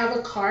they have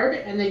a card,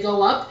 and they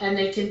go up, and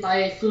they can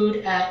buy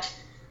food at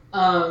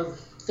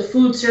the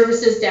food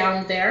services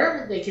down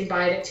there. They can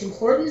buy it at Tim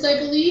Hortons, I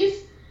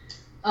believe,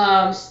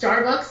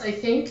 Starbucks, I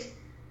think.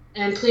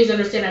 And please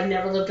understand, I've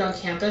never lived on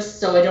campus,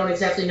 so I don't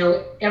exactly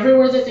know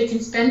everywhere that they can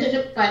spend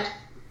it, but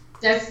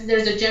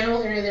there's a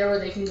general area there where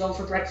they can go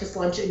for breakfast,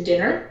 lunch, and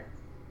dinner.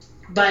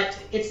 But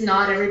it's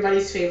not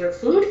everybody's favorite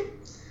food,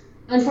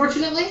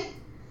 unfortunately.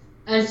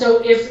 And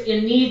so if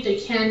in need, they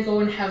can go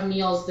and have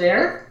meals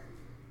there,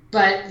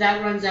 but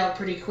that runs out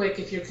pretty quick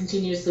if you're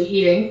continuously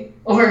eating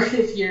or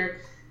if you're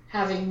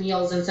having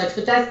meals and such.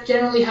 But that's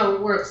generally how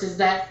it works, is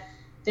that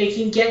they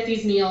can get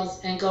these meals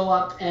and go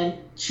up and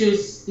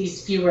choose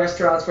these few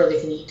restaurants where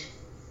they can eat.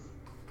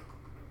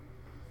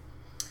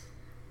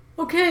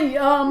 Okay,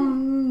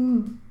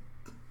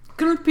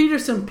 Knut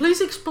Peterson, please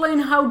explain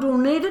how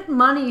donated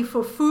money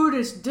for food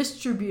is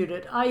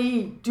distributed,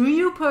 i.e., do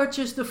you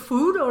purchase the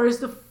food or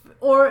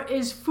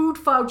is food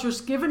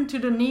vouchers given to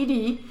the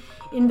needy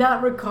in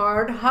that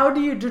regard? How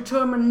do you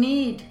determine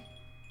need?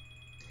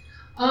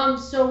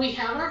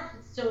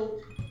 So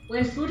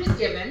when food is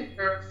given,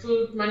 or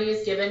food money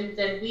is given,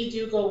 then we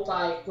do go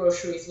buy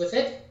groceries with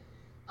it.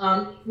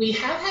 We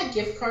have had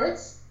gift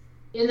cards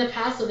in the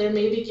past, so there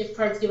may be gift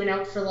cards given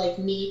out for like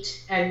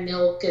meat and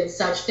milk and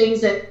such,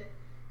 things that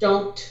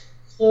don't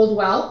hold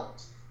well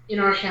in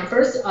our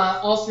hampers.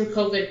 All through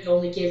COVID, we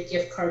only gave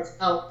gift cards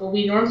out. But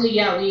we normally,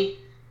 we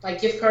buy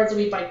gift cards and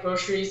we buy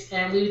groceries,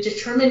 and we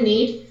determine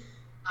need.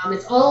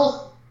 It's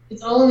all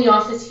in the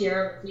office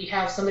here. We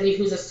have somebody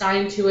who's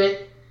assigned to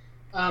it.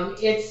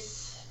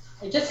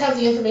 I just have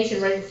the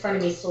information right in front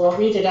of me, so I'll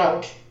read it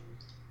out.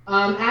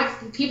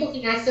 People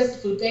can access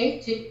the food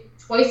bank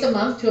twice a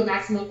month to a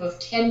maximum of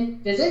 10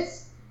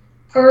 visits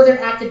per their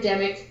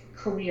academic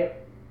career.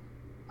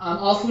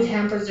 All food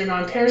hampers are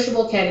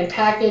non-perishable, canned and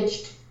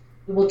packaged.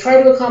 We will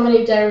try to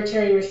accommodate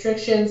dietary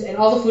restrictions, and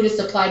all the food is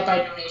supplied by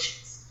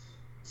donations.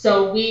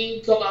 So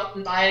we go out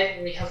and buy it,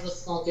 and we have the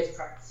small gift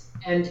cards.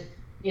 And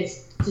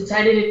it's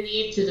decided in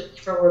need to the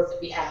paperwork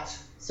that we have,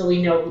 so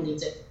we know who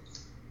needs it.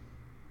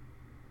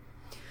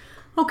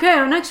 Okay,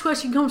 our next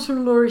question comes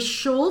from Lori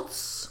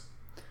Schultz.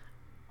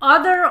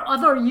 Are there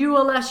other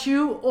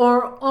ULSU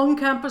or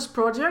on-campus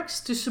projects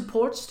to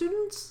support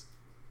students?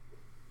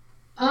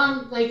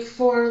 Like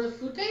for the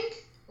food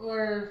bank?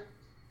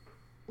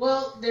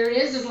 Well, there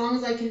is, as long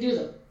as I can do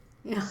them.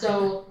 Yeah.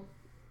 So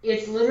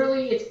it's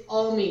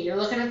all me. You're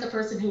looking at the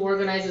person who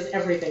organizes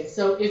everything.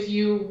 So if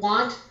you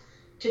want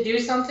to do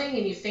something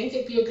and you think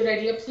it'd be a good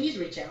idea, please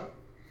reach out.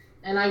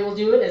 And I will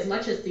do it as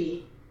much as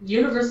the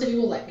university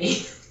will let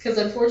me. Because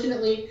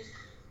unfortunately,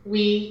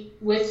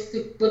 with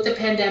the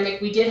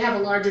pandemic, we did have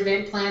a large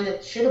event plan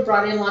that should have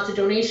brought in lots of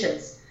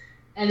donations.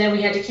 And then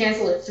we had to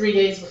cancel it 3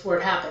 days before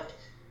it happened.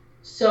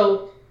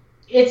 So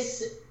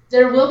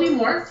there will be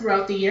more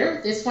throughout the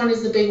year. This one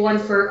is the big one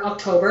for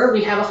October.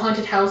 We have a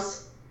haunted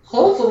house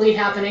hopefully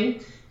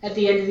happening at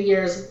the end of the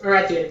year,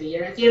 at the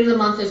end of the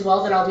month as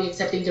well, that I'll be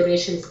accepting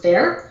donations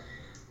there.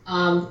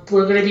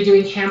 We're going to be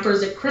doing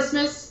hampers at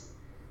Christmas.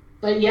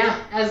 But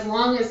yeah, as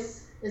long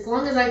as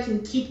I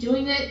can keep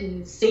doing it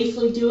and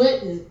safely do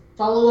it and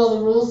follow all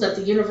the rules that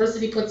the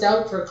university puts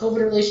out for COVID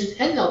relations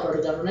and the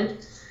Alberta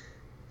government,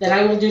 then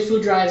I will do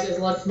food drives as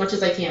much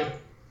as I can.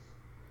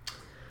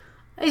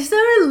 Is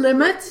there a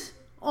limit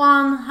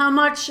on how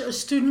much a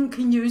student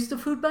can use the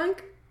food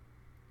bank?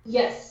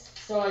 Yes.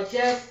 So it's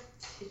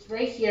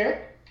right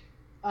here.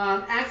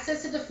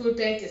 Access to the food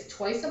bank is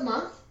twice a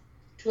month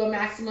to a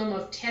maximum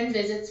of 10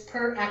 visits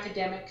per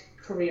academic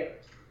career.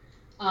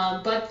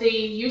 But the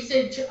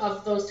usage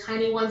of those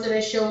tiny ones that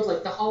I showed,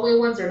 like the hallway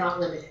ones, are not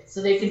limited.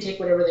 So they can take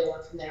whatever they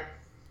want from there.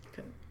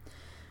 Okay.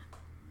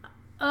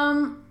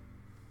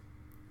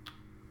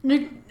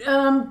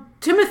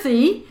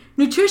 Timothy,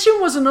 nutrition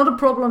was another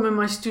problem in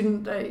my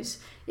student days.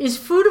 Is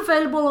food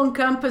available on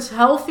campus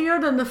healthier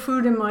than the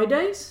food in my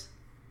days?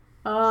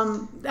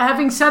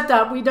 Having said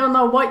that, we don't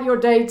know what your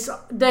days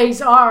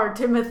are,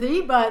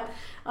 Timothy, but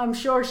I'm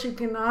sure she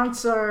can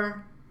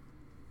answer.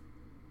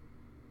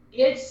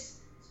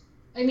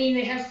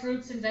 They have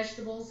fruits and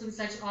vegetables and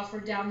such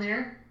offered down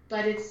there,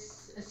 but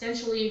it's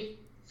essentially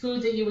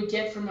food that you would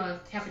get from a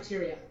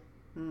cafeteria.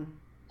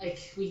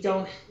 We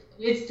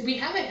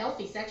have a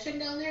healthy section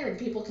down there, and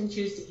people can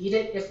choose to eat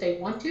it if they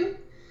want to.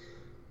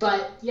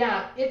 But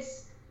yeah,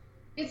 it's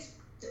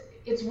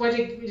what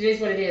it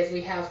is. What it is.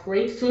 We have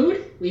great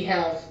food. We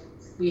have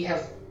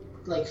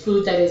like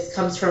food that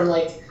comes from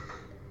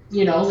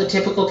the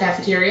typical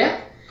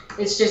cafeteria.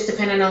 It's just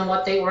dependent on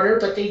what they order,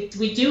 but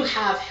we do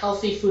have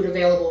healthy food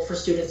available for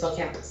students on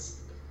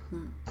campus.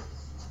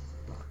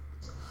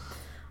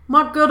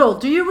 Mark Goodall,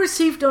 do you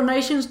receive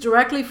donations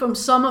directly from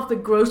some of the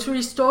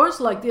grocery stores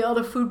like the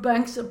other food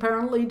banks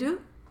apparently do?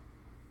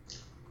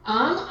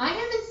 I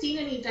haven't seen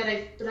any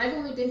but I've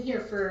only been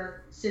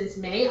here since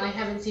May. I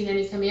haven't seen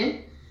any come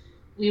in.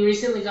 We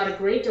recently got a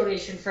great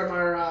donation from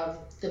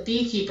the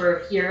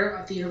beekeeper here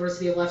at the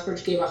University of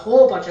Lethbridge, gave a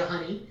whole bunch of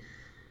honey.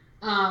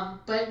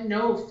 But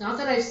no, not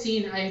that I've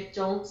seen. I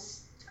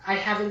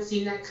haven't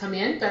seen that come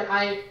in, but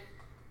I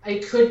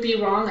could be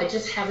wrong. I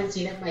just haven't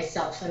seen it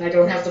myself, and I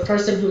don't have the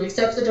person who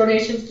accepts the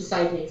donations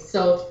beside me.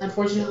 So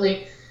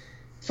unfortunately,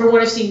 from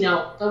what I've seen,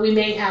 no, but we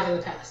may have in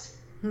the past.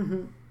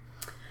 Mm-hmm.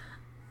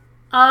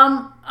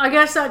 I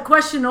guess that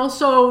question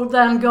also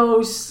then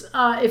goes,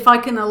 if I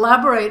can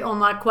elaborate on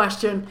that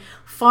question,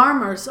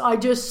 farmers. I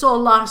just saw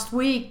last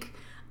week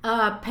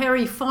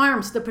Perry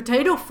Farms, the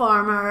potato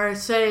farmer,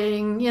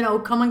 saying,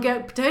 come and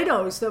get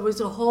potatoes. There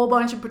was a whole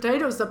bunch of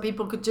potatoes that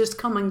people could just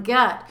come and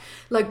get.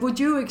 Like, would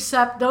you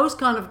accept those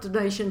kind of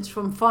donations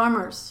from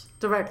farmers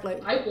directly?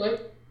 I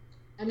would.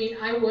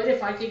 I would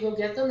if I could go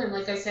get them. And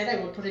like I said,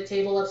 I would put a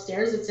table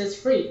upstairs that says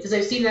free. Because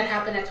I've seen that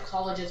happen at the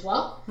college as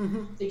well.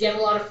 Mm-hmm. They get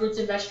a lot of fruits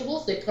and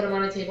vegetables. They put them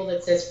on a table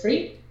that says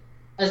free.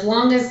 As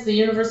long as the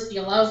university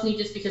allows me,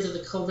 just because of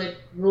the COVID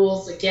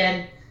rules,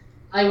 again,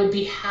 I would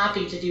be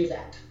happy to do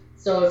that.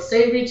 So if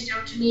they reached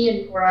out to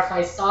me or if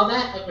I saw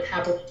that, I would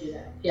happily do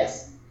that.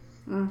 Yes.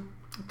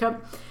 Okay.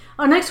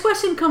 Our next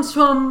question comes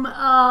from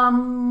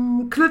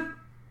Knut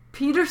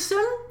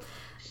Peterson.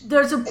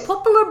 There's a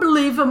popular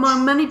belief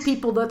among many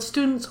people that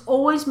students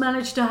always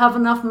manage to have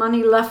enough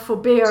money left for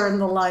beer and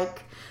the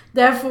like,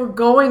 therefore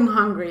going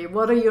hungry.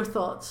 What are your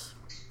thoughts?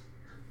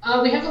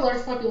 We have a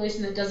large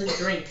population that doesn't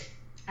drink,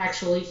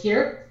 actually,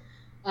 here.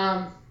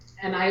 And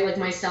I, like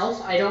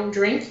myself, I don't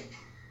drink.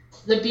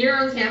 The beer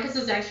on campus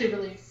is actually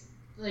really...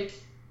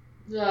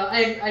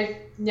 I've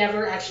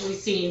never actually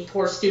seen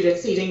poor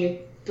students eating,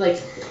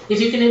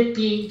 if you can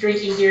be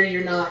drinking beer,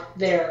 you're not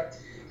there.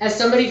 As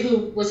somebody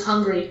who was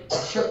hungry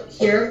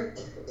here,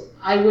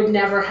 I would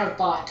never have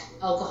bought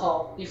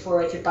alcohol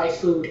before I could buy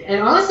food.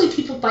 And honestly,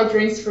 people buy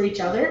drinks for each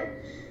other.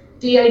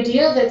 The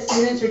idea that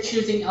students are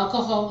choosing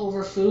alcohol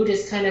over food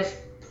is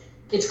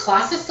it's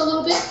classist a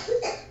little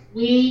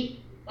bit.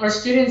 Our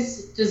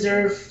students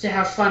deserve to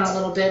have fun a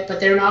little bit,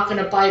 but they're not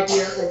going to buy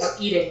beer over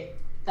eating.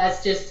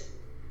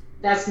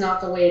 That's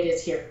not the way it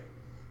is here.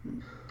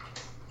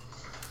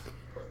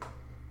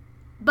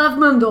 Bev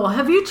Mundell,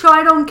 have you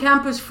tried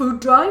on-campus food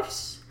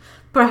drives?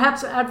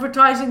 Perhaps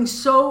advertising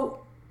so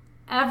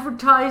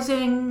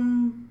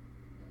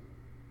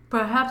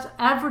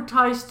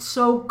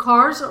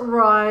cars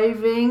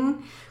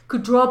arriving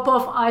could drop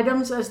off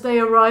items as they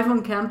arrive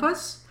on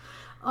campus?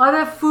 Are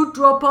there food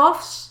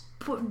drop-off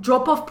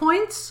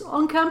points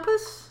on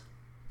campus?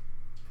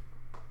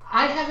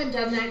 I haven't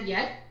done that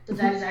yet, but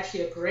that is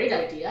actually a great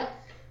idea.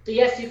 But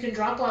yes, you can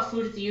drop off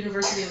food at the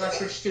University of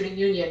Lethbridge Student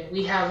Union.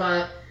 We have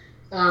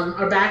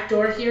our back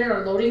door here,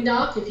 our loading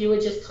dock. If you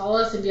would just call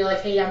us and be like,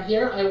 hey, I'm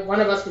here,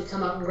 one of us would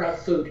come out and grab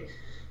food.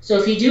 So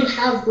if you do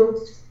have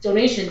group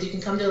donations, you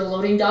can come to the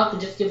loading dock and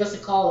just give us a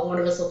call, and one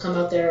of us will come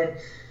out there and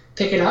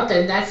pick it up.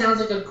 And that sounds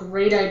like a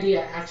great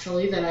idea,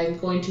 actually, that I'm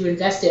going to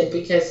invest in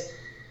because,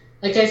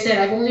 like I said,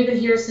 I've only been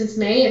here since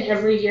May, and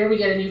every year we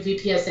get a new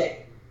VPSA.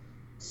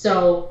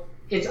 So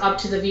it's up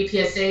to the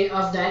VPSA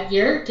of that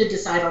year to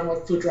decide on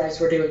what food drives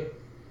we're doing.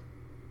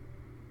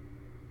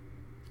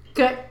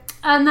 Okay.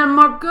 And then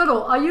Mark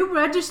Goodall, are you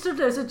registered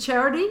as a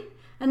charity?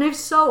 And if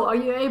so, are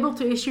you able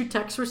to issue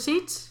tax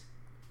receipts?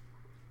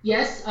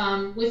 Yes,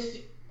 with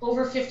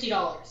over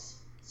 $50.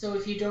 So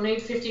if you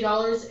donate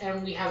 $50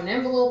 and we have an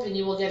envelope and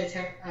you will get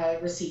a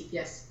receipt,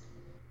 yes.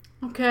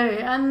 Okay,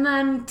 and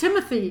then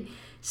Timothy,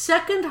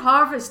 Second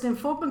Harvest in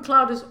Fort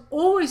Macleod is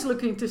always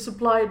looking to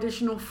supply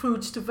additional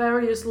foods to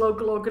various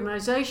local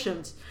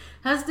organizations.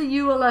 Has the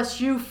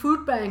ULSU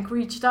Food Bank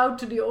reached out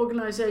to the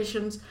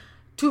organizations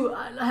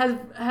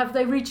have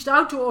they reached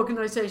out to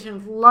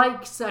organizations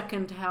like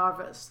Second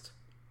Harvest?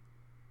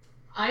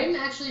 I'm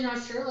actually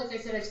not sure. Like I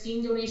said, I've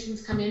seen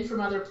donations come in from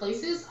other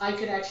places. I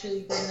could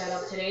actually bring that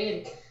up today,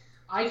 and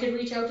I could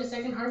reach out to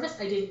Second Harvest.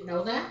 I didn't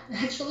know that,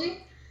 actually.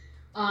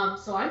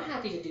 So I'm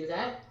happy to do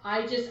that.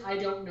 I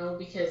don't know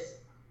because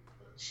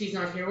she's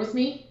not here with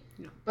me.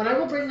 Yeah. But I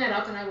will bring that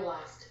up and I will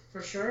ask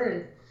for sure.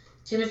 And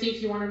Timothy,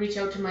 if you want to reach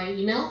out to my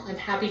email, I'm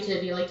happy to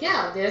be like,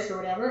 yeah, this or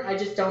whatever. I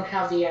just don't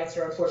have the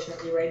answer,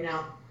 unfortunately, right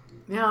now.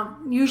 Yeah,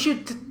 you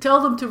should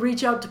tell them to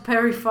reach out to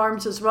Perry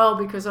Farms as well,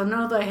 because I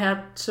know they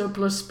had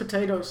surplus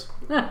potatoes.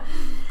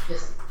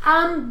 Yes.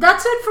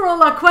 That's it for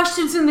all our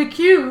questions in the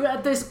queue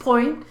at this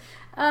point.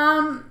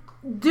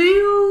 Do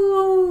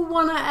you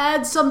want to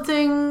add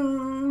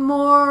something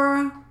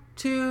more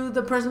to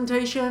the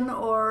presentation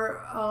or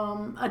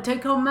a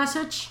take-home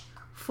message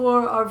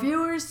for our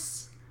viewers?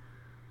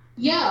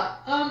 Yeah,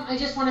 I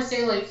just want to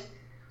say,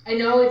 I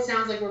know it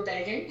sounds like we're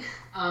begging,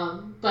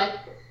 but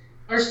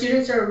our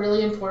students are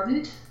really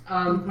important.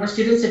 Our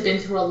students have been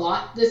through a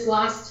lot this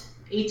last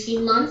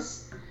 18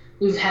 months.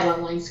 We've had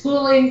online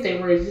schooling.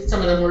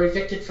 Some of them were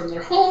evicted from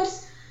their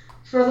homes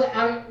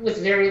with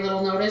very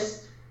little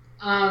notice.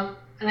 And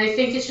I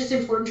think it's just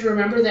important to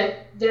remember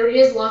that there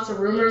is lots of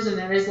rumors and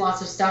there is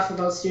lots of stuff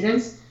about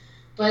students,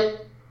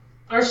 but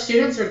our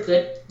students are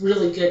good,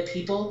 really good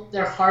people.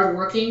 They're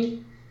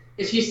hardworking.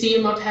 If you see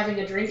them up having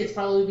a drink, it's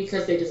probably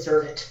because they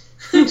deserve it,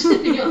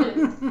 to be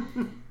honest.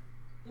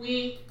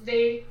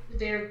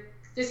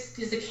 This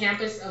is a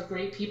campus of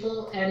great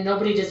people, and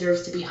nobody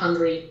deserves to be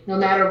hungry, no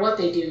matter what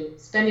they do.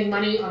 Spending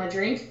money on a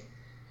drink,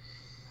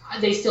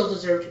 they still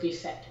deserve to be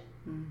fed.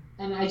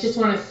 And I just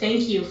want to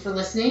thank you for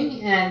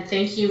listening, and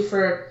thank you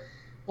for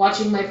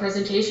watching my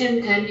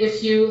presentation. And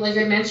if you, like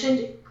I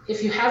mentioned,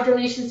 if you have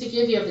donations to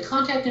give, you have the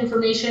contact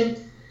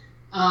information.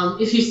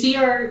 If you see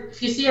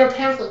our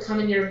pamphlet come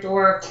in your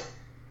door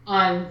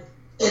at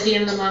the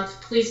end of the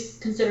month, please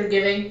consider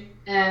giving.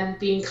 and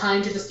being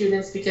kind to the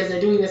students, because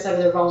they're doing this out of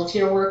their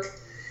volunteer work.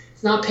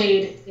 It's not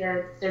paid.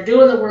 They're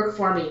doing the work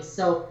for me.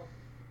 So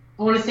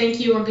I want to thank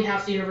you on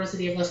behalf of the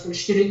University of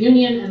Lethbridge Student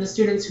Union and the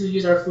students who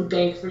use our food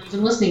bank for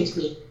even listening to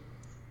me.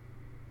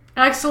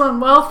 Excellent.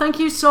 Well, thank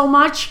you so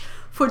much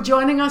for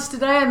joining us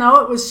today. I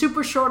know it was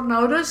super short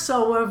notice,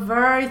 so we're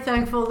very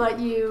thankful that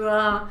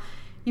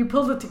you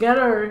pulled it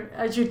together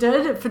as you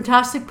did. A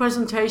fantastic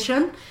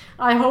presentation.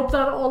 I hope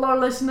that all our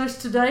listeners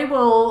today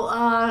will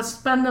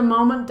spend a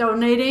moment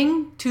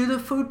donating to the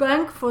food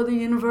bank for the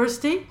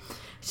university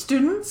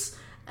students,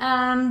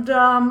 and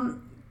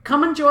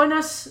come and join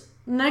us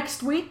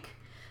next week,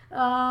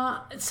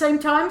 same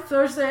time,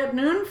 Thursday at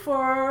noon,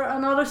 for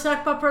another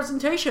SACPA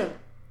presentation.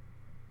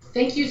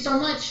 Thank you so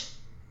much.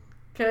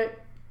 Okay.